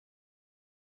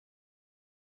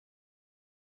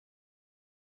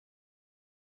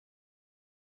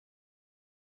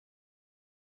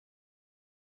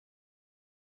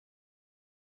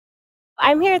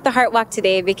I'm here at the Heart Walk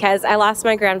today because I lost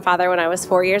my grandfather when I was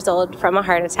 4 years old from a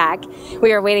heart attack.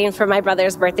 We were waiting for my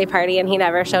brother's birthday party and he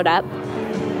never showed up.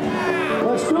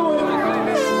 Let's do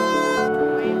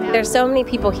it! There's so many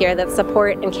people here that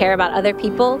support and care about other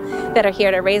people that are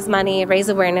here to raise money, raise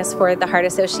awareness for the Heart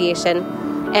Association,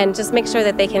 and just make sure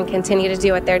that they can continue to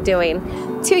do what they're doing.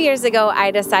 2 years ago, I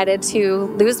decided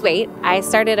to lose weight. I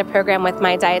started a program with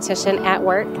my dietitian at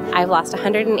work. I've lost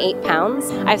 108 pounds.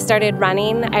 I've started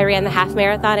running. I ran the half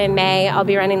marathon in May. I'll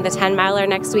be running the 10-miler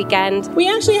next weekend. We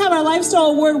actually have our Lifestyle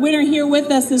Award winner here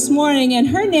with us this morning, and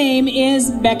her name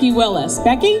is Becky Willis.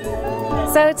 Becky?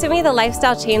 So to me, the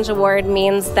Lifestyle Change Award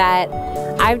means that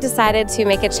I've decided to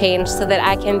make a change so that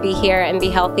I can be here and be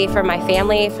healthy for my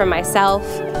family, for myself.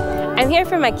 I'm here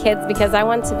for my kids because I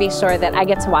want to be sure that I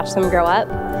get to watch them grow up.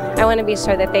 I want to be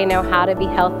sure that they know how to be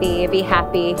healthy, be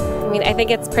happy. I mean, I think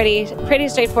it's pretty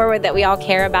straightforward that we all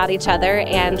care about each other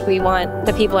and we want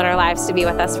the people in our lives to be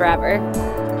with us forever.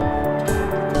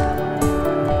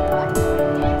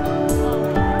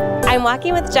 I'm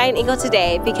walking with Giant Eagle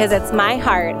today because it's my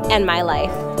heart and my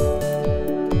life.